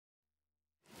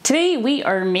Today we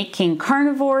are making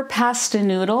carnivore pasta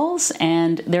noodles,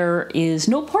 and there is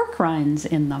no pork rinds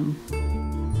in them.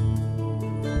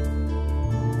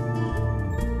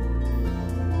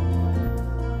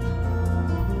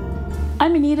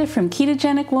 I'm Anita from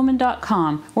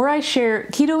KetogenicWoman.com, where I share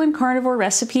keto and carnivore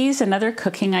recipes and other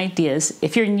cooking ideas.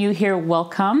 If you're new here,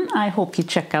 welcome. I hope you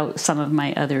check out some of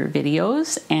my other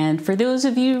videos. And for those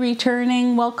of you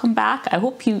returning, welcome back. I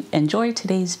hope you enjoy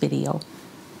today's video.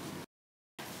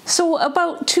 So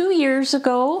about 2 years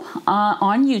ago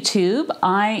on YouTube,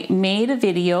 I made a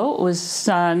video. It was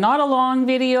not a long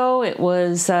video. It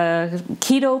was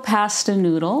keto pasta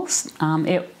noodles.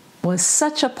 It was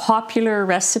such a popular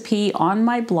recipe on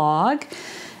my blog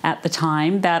at the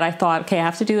time that I thought, okay, I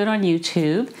have to do it on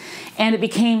YouTube. And it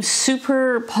became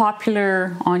super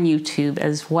popular on YouTube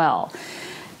as well.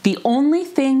 The only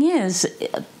thing is,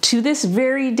 to this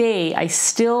very day, I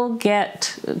still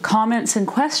get comments and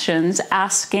questions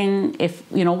asking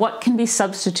if, what can be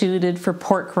substituted for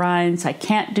pork rinds. I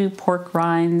can't do pork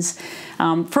rinds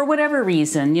for whatever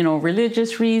reason,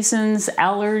 religious reasons,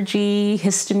 allergy,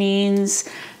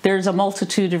 histamines. There's a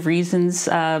multitude of reasons,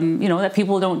 that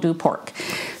people don't do pork.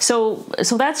 So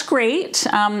that's great.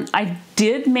 I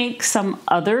did make some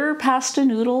other pasta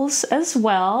noodles as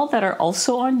well that are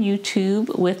also on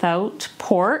YouTube without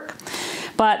pork.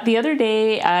 But the other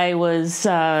day I was,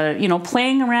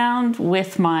 playing around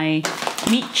with my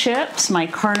meat chips, my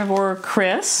Carnivore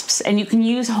crisps, and you can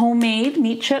use homemade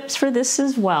meat chips for this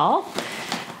as well.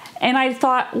 And I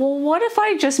thought, well, what if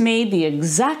I just made the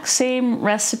exact same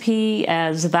recipe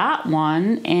as that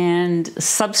one and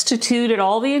substituted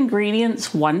all the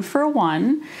ingredients one for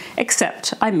one,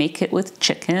 except I make it with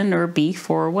chicken or beef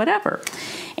or whatever.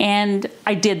 And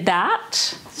I did that.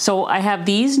 So I have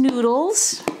these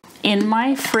noodles in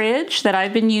my fridge that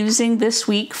I've been using this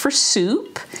week for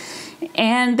soup,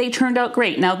 and they turned out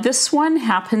great. Now this one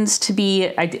happens to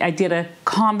be, I did a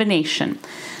combination.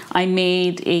 I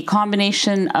made a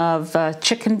combination of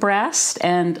chicken breast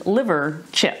and liver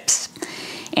chips.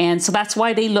 And so that's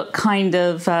why they look kind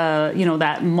of,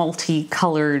 that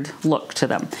multicolored look to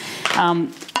them.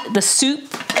 The soup,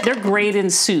 they're great in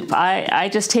soup. I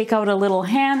just take out a little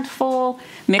handful,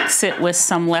 mix it with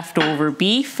some leftover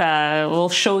beef. We'll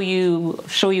show you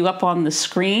up on the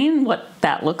screen what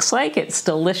that looks like. It's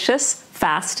delicious,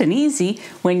 fast and easy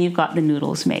when you've got the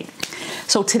noodles made.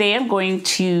 So today I'm going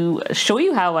to show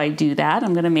you how I do that.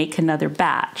 I'm going to make another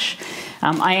batch.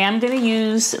 I am going to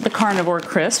use the Carnivore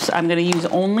crisps. I'm going to use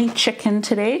only chicken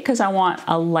today because I want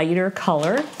a lighter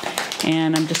color.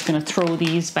 And I'm just going to throw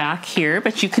these back here,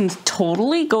 but you can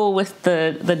totally go with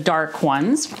the dark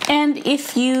ones. And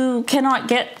if you cannot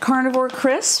get Carnivore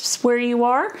crisps where you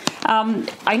are, I'm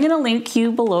going to link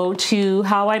you below to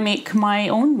how I make my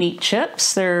own meat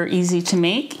chips. They're easy to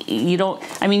make. You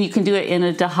can do it in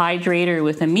a dehydrator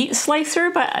with a meat slicer,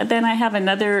 but then I have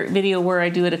another video where I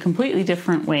do it a completely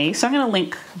different way. So I'm going to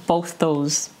link both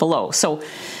those below. So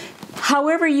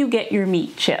however you get your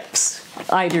meat chips,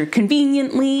 either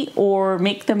conveniently or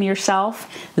make them yourself,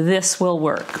 this will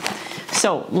work.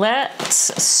 So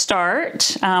let's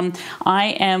start.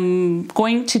 I am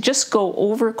going to just go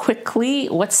over quickly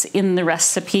what's in the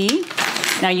recipe.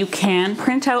 Now you can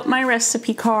print out my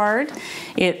recipe card.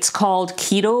 It's called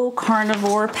Keto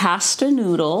Carnivore Pasta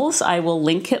Noodles. I will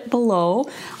link it below.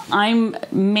 I'm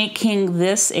making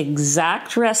this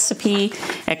exact recipe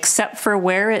except for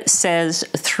where it says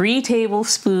 3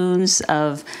 tablespoons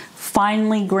of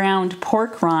finely ground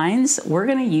pork rinds. We're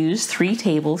going to use 3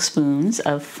 tablespoons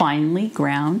of finely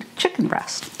ground chicken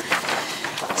breast.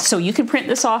 So you can print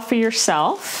this off for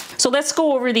yourself. So let's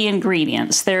go over the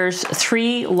ingredients. There's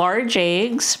 3 large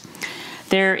eggs.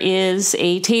 There is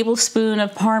a tablespoon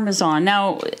of Parmesan.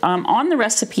 Now, on the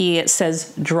recipe, it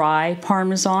says dry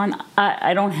Parmesan.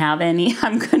 I don't have any.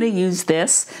 I'm going to use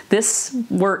this. This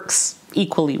works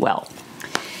equally well.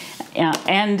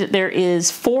 And there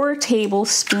is 4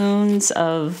 tablespoons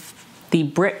of the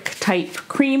brick type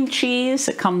cream cheese.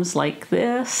 It comes like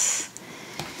this.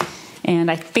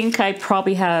 And I think I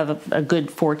probably have a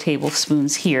good 4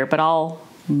 tablespoons here, but I'll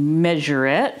measure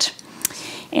it.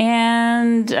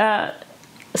 And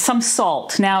some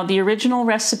salt. Now, the original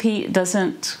recipe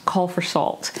doesn't call for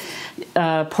salt.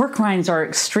 Pork rinds are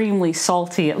extremely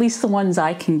salty, at least the ones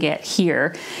I can get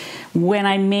here. When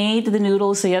I made the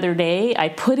noodles the other day, I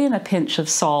put in a pinch of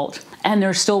salt and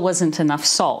there still wasn't enough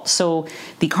salt. So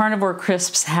the Carnivore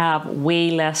crisps have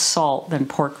way less salt than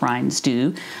pork rinds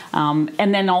do. And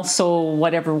then also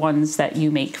whatever ones that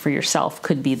you make for yourself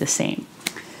could be the same.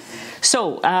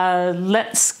 So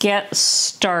let's get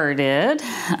started.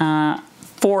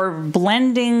 For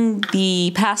blending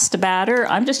the pasta batter,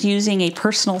 I'm just using a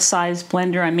personal size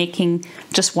blender. I'm making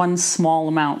just one small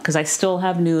amount because I still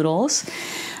have noodles.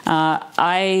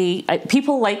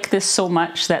 People like this so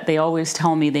much that they always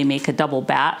tell me they make a double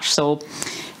batch. So,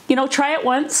 you know, try it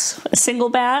once, a single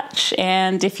batch,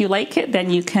 and if you like it, then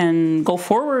you can go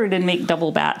forward and make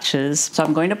double batches. So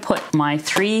I'm going to put my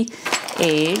 3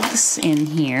 eggs in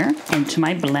here into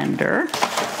my blender.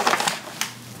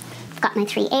 Got my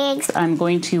 3 eggs. I'm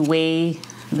going to weigh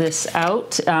this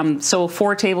out. So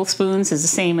 4 tablespoons is the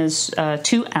same as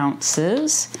 2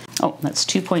 ounces. Oh, that's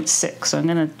 2.6. So I'm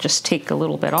gonna just take a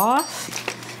little bit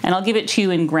off. And I'll give it to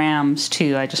you in grams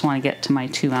too. I just wanna get to my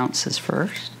 2 ounces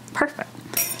first. Perfect.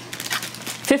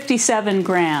 57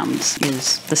 grams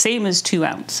is the same as 2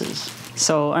 ounces.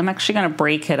 So I'm actually gonna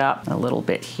break it up a little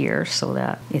bit here so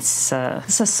that it's a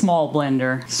small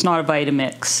blender. It's not a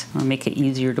Vitamix. I'll make it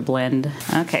easier to blend.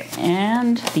 Okay,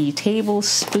 and the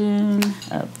tablespoon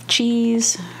of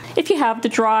cheese. If you have the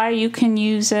dry, you can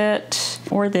use it,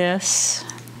 or this.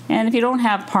 And if you don't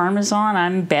have Parmesan,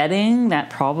 I'm betting that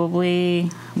probably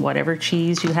whatever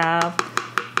cheese you have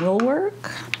will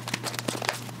work.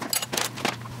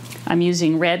 I'm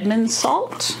using Redmond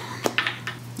salt.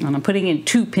 And I'm putting in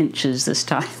 2 pinches this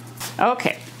time.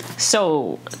 Okay,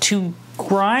 so to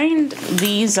grind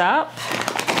these up,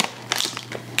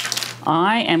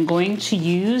 I am going to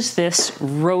use this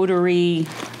rotary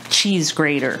cheese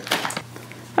grater.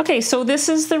 Okay, so this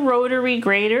is the rotary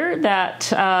grater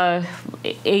that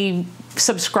a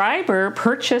subscriber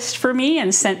purchased for me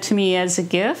and sent to me as a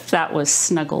gift. That was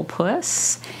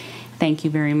Snugglepuss. Thank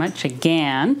you very much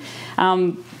again.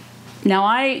 Now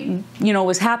I,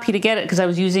 was happy to get it because I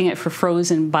was using it for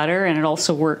frozen butter, and it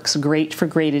also works great for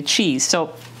grated cheese.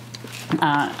 So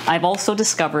I've also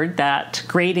discovered that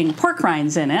grating pork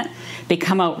rinds in it, they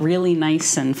come out really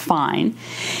nice and fine.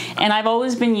 And I've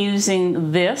always been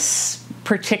using this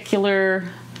particular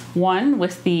one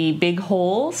with the big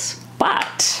holes,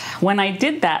 but when I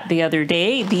did that the other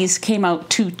day, these came out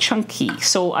too chunky.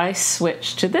 So I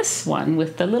switched to this one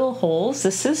with the little holes.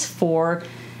 This is for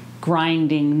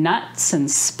grinding nuts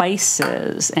and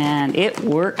spices, and it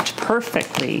worked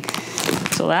perfectly.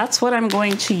 So that's what I'm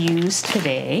going to use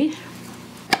today.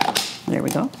 There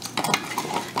we go.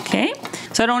 Okay,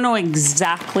 so I don't know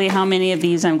exactly how many of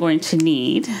these I'm going to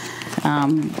need.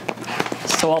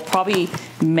 So I'll probably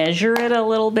measure it a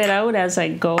little bit out as I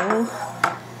go.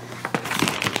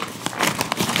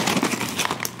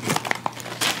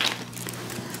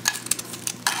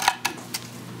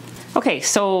 Okay,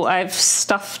 so I've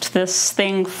stuffed this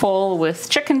thing full with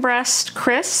chicken breast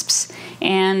crisps,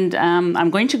 and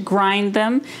I'm going to grind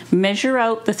them, measure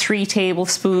out the 3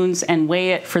 tablespoons, and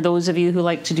weigh it for those of you who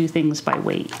like to do things by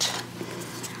weight.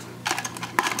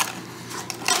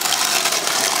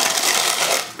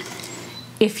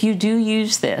 If you do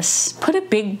use this, put a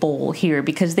big bowl here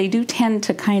because they do tend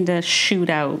to kind of shoot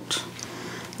out.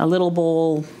 A little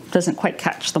bowl doesn't quite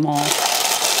catch them all.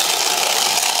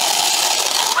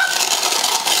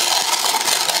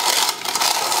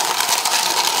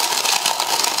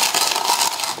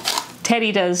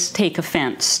 Teddy does take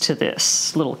offense to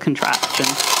this little contraption.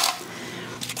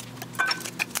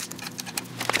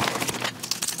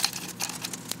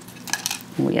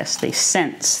 Oh yes, they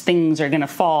sense things are gonna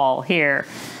fall. Here,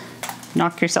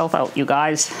 knock yourself out, you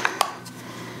guys.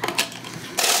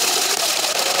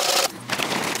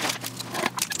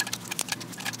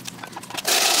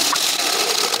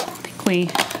 I think we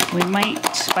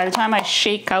might, by the time I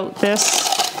shake out this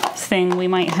thing, we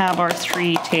might have our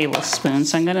 3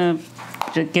 tablespoons. So I'm gonna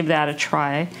give that a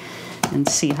try and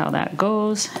see how that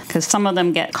goes, because some of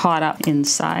them get caught up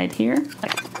inside here.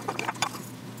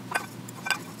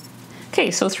 Okay,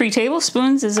 so 3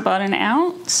 tablespoons is about an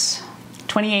ounce,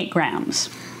 28 grams.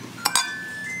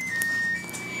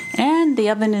 And the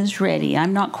oven is ready.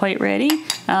 I'm not quite ready.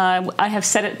 I have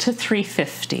set it to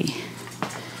 350.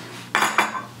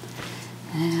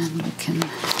 And we can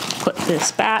put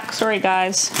this back. Sorry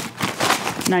guys.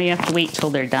 Now you have to wait till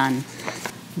they're done.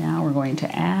 Now we're going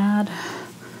to add,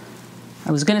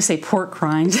 I was going to say pork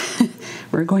rinds.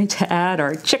 We're going to add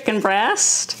our chicken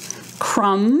breast,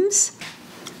 crumbs,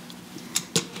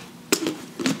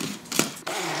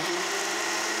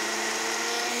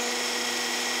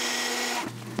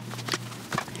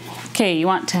 okay, you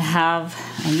want to have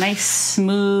a nice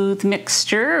smooth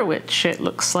mixture, which it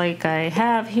looks like I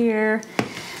have here.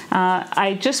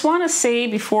 I just want to say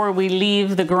before we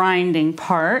leave the grinding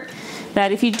part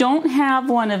that if you don't have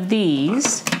one of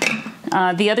these,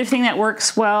 The other thing that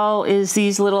works well is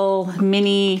these little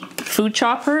mini food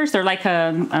choppers. They're like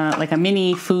a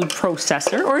mini food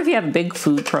processor, or if you have a big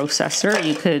food processor,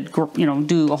 you could, you know,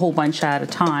 do a whole bunch at a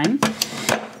time.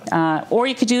 Or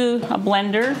you could do a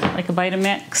blender, like a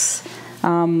Vitamix.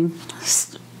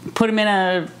 Put them in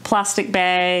a plastic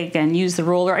bag and use the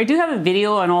roller. I do have a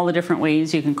video on all the different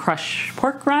ways you can crush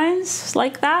pork rinds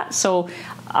like that, so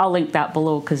I'll link that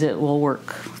below because it will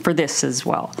work for this as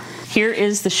well. Here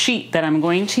is the sheet that I'm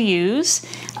going to use.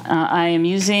 I am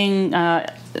using,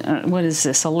 what is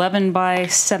this, 11 by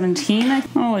 17?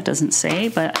 Oh, it doesn't say,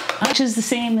 but which is the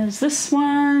same as this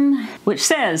one, which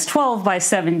says 12 by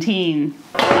 17.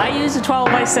 I use a 12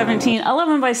 by 17.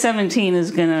 11 by 17 is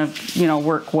gonna, you know,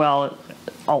 work well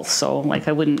also. Like,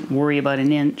 I wouldn't worry about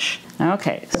an inch.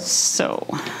 Okay, so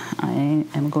I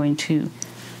am going to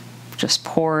just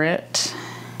pour it.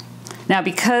 Now,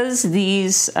 because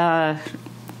these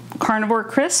Carnivore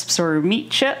crisps or meat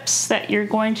chips that you're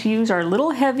going to use are a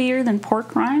little heavier than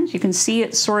pork rinds, you can see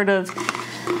it sort of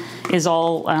is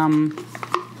all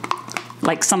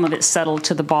like some of it settled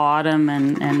to the bottom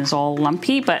and is all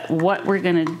lumpy. But what we're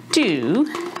gonna do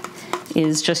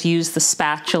is just use the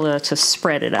spatula to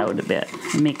spread it out a bit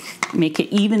and make it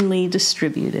evenly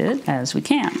distributed as we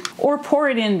can. Or pour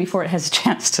it in before it has a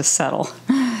chance to settle.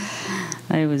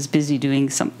 I was busy doing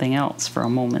something else for a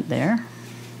moment there.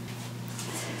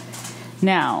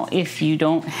 Now, if you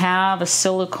don't have a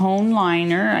silicone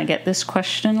liner, I get this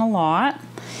question a lot,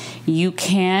 you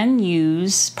can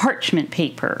use parchment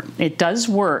paper. It does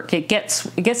work. It gets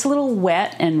a little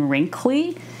wet and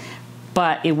wrinkly,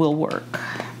 but it will work.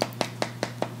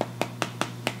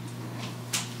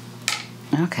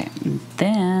 Okay, and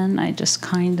then I just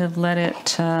kind of let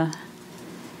it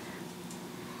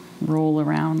roll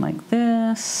around like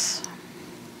this.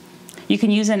 You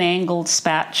can use an angled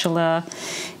spatula.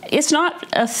 It's not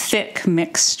a thick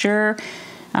mixture.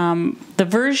 The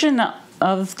version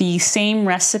of the same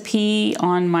recipe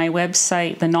on my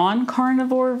website, the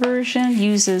non-carnivore version,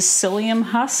 uses psyllium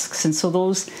husks, and so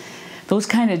those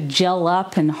kind of gel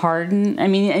up and harden. I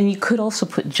mean, and you could also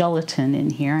put gelatin in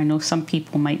here. I know some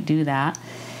people might do that.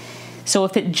 So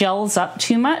if it gels up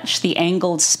too much, the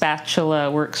angled spatula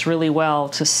works really well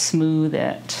to smooth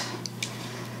it.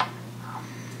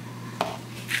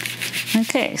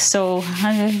 Okay, so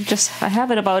I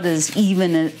have it about as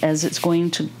even as it's going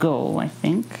to go, I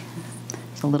think.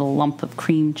 There's a little lump of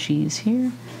cream cheese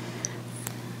here.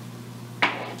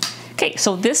 Okay,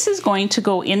 so this is going to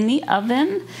go in the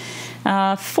oven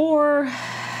for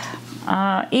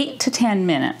 8 to 10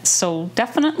 minutes. So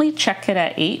definitely check it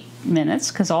at 8 minutes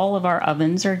because all of our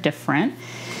ovens are different.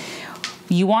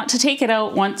 You want to take it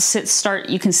out once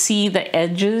you can see the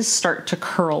edges start to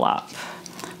curl up.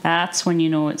 That's when you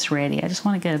know it's ready. I just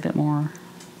want to get a bit more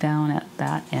down at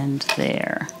that end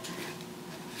there.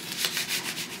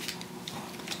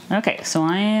 Okay, so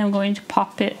I am going to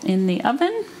pop it in the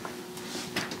oven.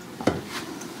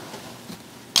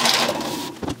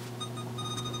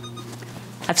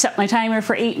 I've set my timer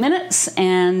for 8 minutes,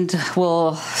 and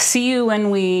we'll see you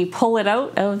when we pull it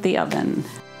out of the oven.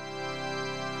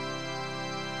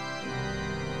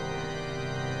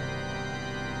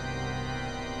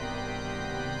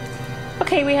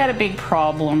 Okay, we had a big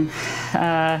problem.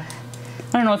 I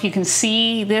don't know if you can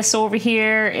see this over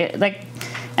here.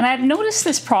 And I've noticed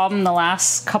this problem the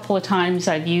last couple of times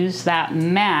I've used that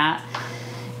mat.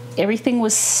 Everything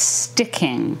was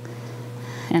sticking,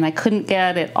 and I couldn't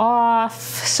get it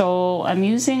off. So I'm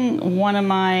using one of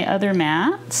my other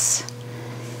mats.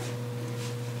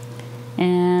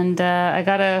 And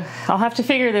I'll have to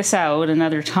figure this out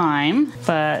another time,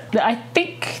 but I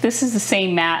think this is the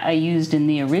same mat I used in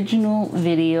the original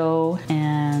video,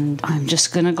 and I'm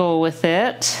just gonna go with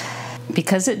it.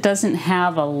 Because it doesn't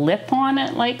have a lip on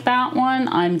it like that one,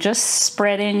 I'm just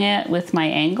spreading it with my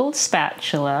angled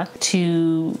spatula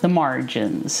to the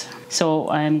margins. So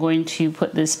I'm going to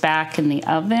put this back in the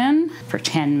oven for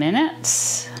 10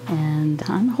 minutes. And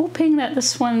I'm hoping that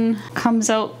this one comes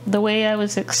out the way I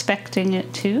was expecting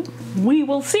it to. We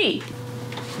will see.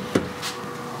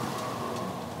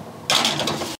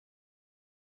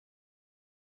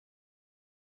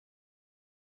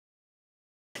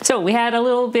 So we had a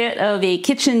little bit of a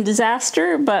kitchen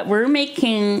disaster, but we're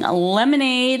making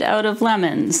lemonade out of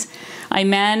lemons. I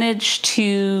managed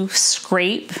to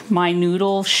scrape my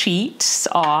noodle sheets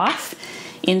off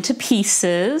into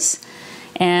pieces,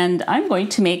 and I'm going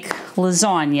to make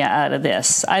lasagna out of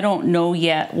this. I don't know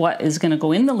yet what is going to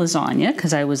go in the lasagna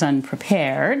because I was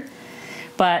unprepared,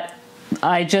 but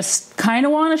I just kind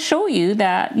of want to show you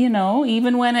that, you know,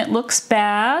 even when it looks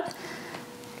bad,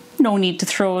 no need to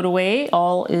throw it away.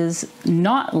 All is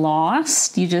not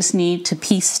lost. You just need to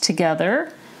piece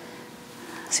together.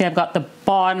 See, I've got the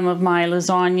bottom of my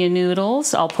lasagna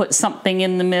noodles. I'll put something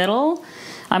in the middle.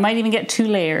 I might even get 3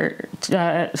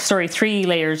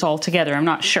 layers altogether, I'm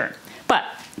not sure. But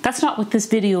that's not what this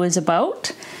video is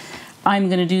about. I'm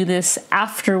gonna do this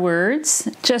afterwards.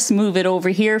 Just move it over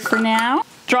here for now.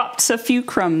 Dropped a few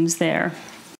crumbs there.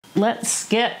 Let's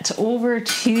get over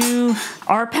to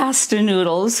our pasta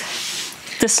noodles.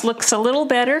 This looks a little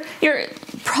better. You're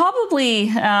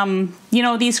probably, you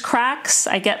know, these cracks,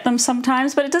 I get them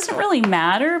sometimes, but it doesn't really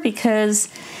matter because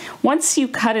once you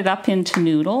cut it up into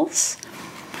noodles,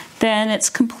 then it's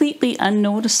completely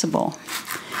unnoticeable.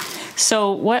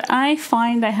 So what I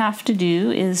find I have to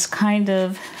do is kind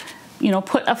of, you know,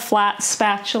 put a flat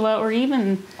spatula or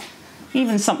even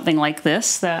something like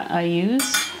this that I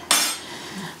use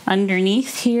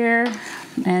underneath here,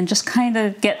 and just kind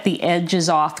of get the edges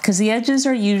off, because the edges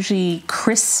are usually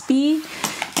crispy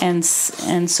and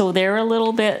so they're a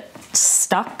little bit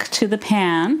stuck to the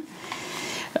pan.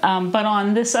 But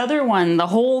on this other one, the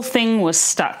whole thing was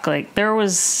stuck. Like, there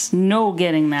was no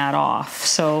getting that off.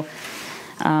 So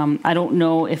I don't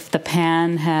know if the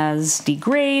pan has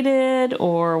degraded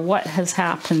or what has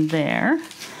happened there.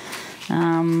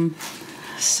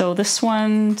 So this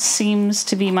one seems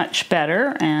to be much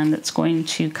better, and it's going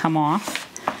to come off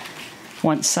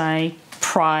once I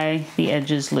pry the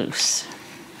edges loose.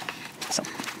 So,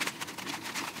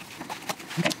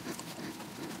 okay.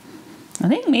 I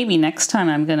think maybe next time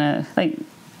I'm gonna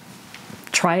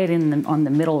try it on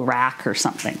the middle rack or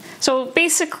something. So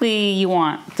basically you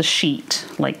want the sheet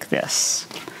like this.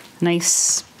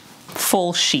 Nice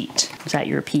full sheet. Is that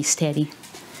your piece, Teddy?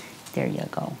 There you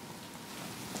go.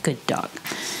 Good dog.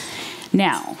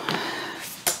 Now,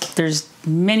 there's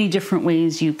many different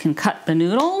ways you can cut the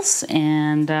noodles,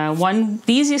 and the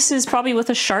easiest is probably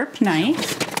with a sharp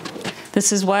knife.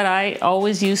 This is what I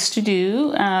always used to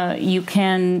do. You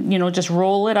can, you know, just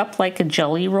roll it up like a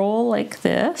jelly roll like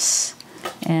this,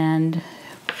 and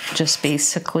just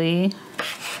basically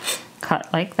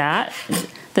cut like that.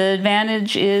 The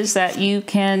advantage is that you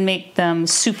can make them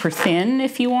super thin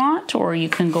if you want, or you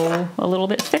can go a little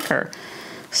bit thicker.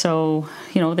 So,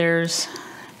 you know, there's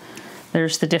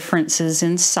the differences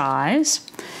in size.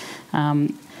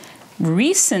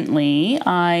 Recently,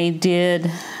 I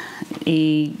did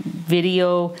a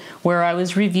video where I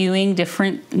was reviewing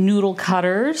different noodle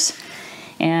cutters,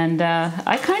 and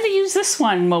I kind of use this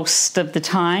one most of the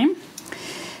time.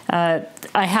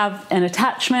 I have an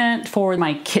attachment for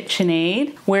my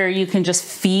KitchenAid where you can just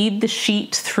feed the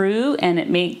sheet through and it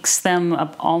makes them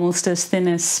almost as thin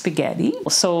as spaghetti.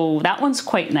 So that one's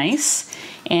quite nice.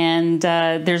 And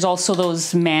there's also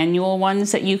those manual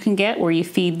ones that you can get where you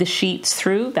feed the sheets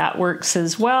through. That works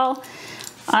as well.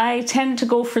 I tend to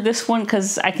go for this one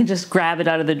because I can just grab it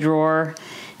out of the drawer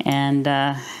and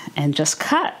just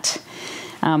cut.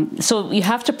 So you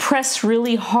have to press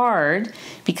really hard,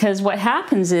 because what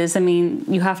happens is, I mean,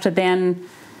 you have to then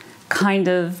kind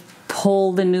of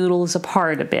pull the noodles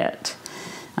apart a bit.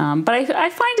 But I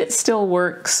find it still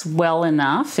works well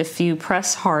enough if you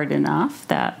press hard enough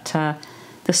that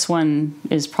this one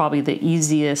is probably the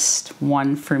easiest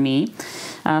one for me.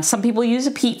 Some people use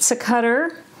a pizza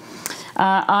cutter.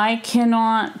 I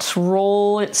cannot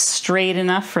roll it straight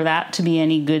enough for that to be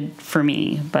any good for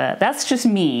me, but that's just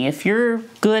me. If you're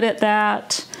good at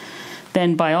that,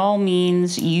 then by all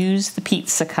means use the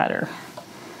pizza cutter.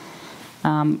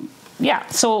 Yeah,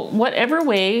 so whatever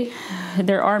way,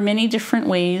 there are many different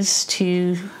ways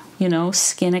to, you know,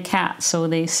 skin a cat, so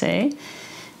they say.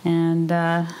 And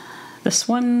this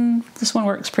one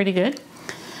works pretty good.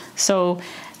 So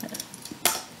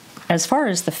as far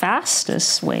as the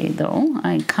fastest way, though,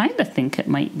 I kind of think it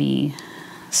might be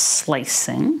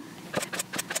slicing.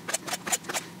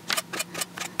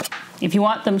 If you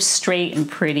want them straight and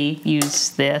pretty,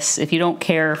 use this. If you don't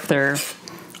care if they're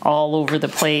all over the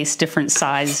place, different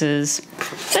sizes,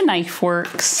 the knife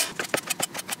works.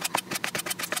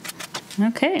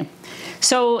 Okay,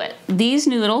 so these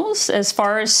noodles, as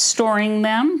far as storing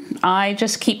them, I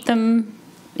just keep them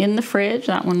in the fridge.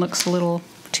 That one looks a little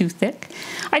too thick.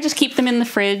 I just keep them in the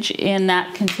fridge in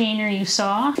that container you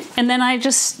saw, and then I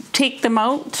just take them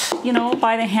out, you know,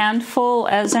 by the handful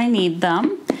as I need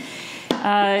them.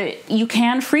 You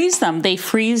can freeze them. They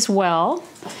freeze well,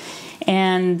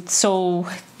 and so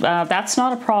that's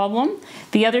not a problem.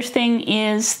 The other thing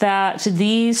is that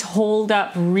these hold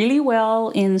up really well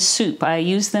in soup. I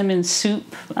use them in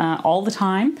soup all the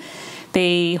time.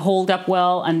 They hold up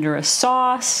well under a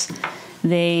sauce.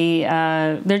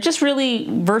 They're just really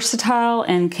versatile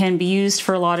and can be used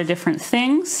for a lot of different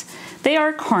things. They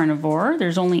are carnivore.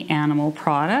 There's only animal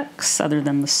products other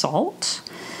than the salt,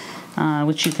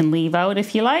 which you can leave out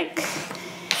if you like.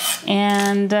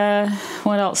 And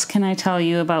what else can I tell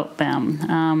you about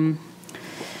them?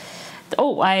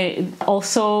 I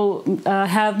also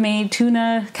have made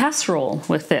tuna casserole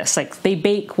with this. Like, they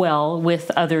bake well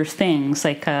with other things,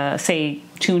 like say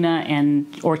tuna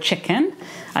or chicken.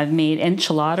 I've made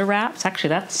enchilada wraps. Actually,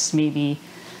 that's maybe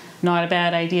not a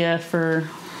bad idea for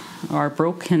our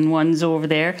broken ones over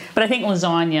there, but I think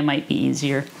lasagna might be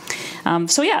easier.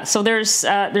 So there's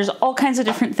all kinds of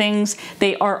different things.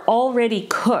 They are already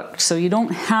cooked, so you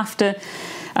don't have to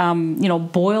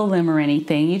boil them or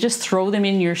anything. You just throw them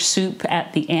in your soup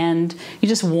at the end. You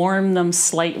just warm them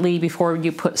slightly before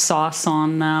you put sauce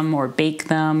on them or bake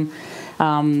them.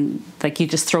 Like, you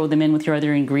just throw them in with your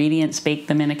other ingredients, bake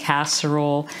them in a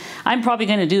casserole. I'm probably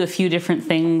going to do a few different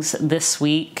things this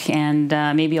week, and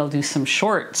maybe I'll do some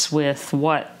shorts with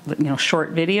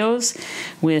short videos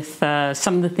with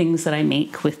some of the things that I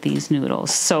make with these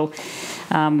noodles. So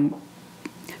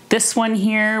this one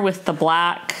here with the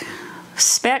black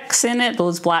specks in it,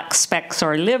 those black specks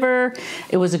are liver.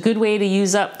 It was a good way to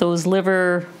use up those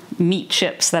liver meat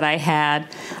chips that I had.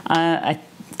 I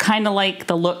kind of like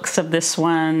the looks of this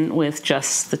one with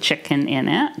just the chicken in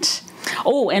it.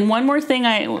 Oh, and one more thing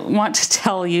I want to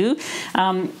tell you.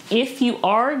 If you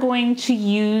are going to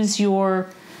use your,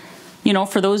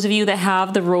 for those of you that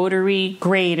have the rotary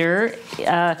grater,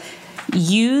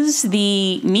 use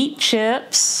the meat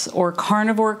chips or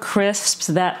carnivore crisps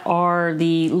that are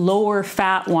the lower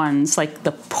fat ones, like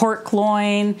the pork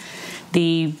loin,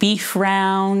 the beef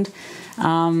round,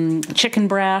 chicken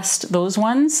breast, those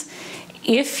ones.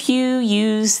 If you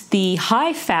use the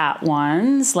high fat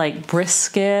ones, like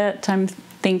brisket, I'm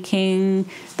thinking,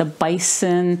 the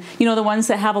bison, the ones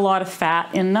that have a lot of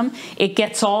fat in them, it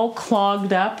gets all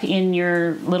clogged up in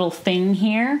your little thing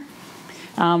here.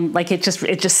 Like, it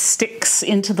just sticks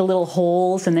into the little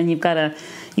holes, and then you got to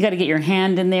get your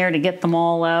hand in there to get them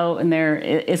all out, and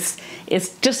it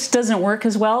just doesn't work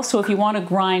as well. So if you want to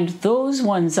grind those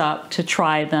ones up to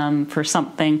try them for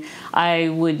something, I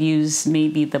would use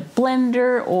maybe the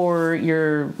blender or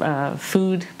your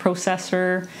food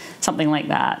processor, something like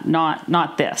that,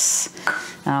 not this.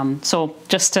 So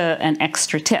just an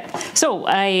extra tip. So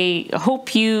I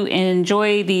hope you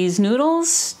enjoy these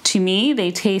noodles. To me,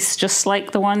 they taste just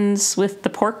like the ones with the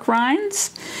pork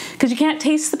rinds, because you can't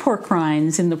taste the pork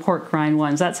rinds in the pork rind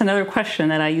ones. That's another question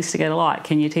that I used to get a lot.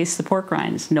 Can you taste the pork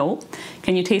rinds? No.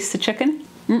 Can you taste the chicken?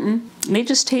 Mm-mm. They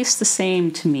just taste the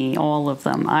same to me, all of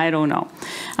them. I don't know.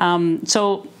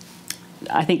 So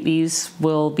I think these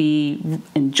will be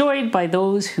enjoyed by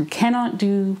those who cannot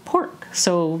do pork.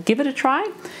 So give it a try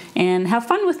and have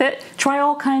fun with it. Try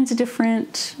all kinds of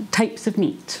different types of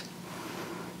meat.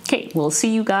 Okay, we'll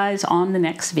see you guys on the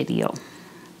next video.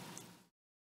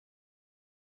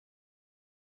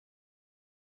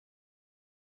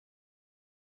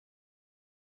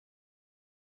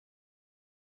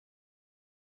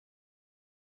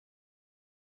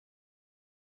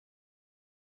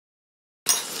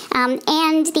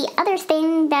 And the other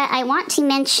thing that I want to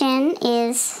mention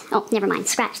is, oh, never mind,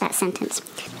 scratch that sentence.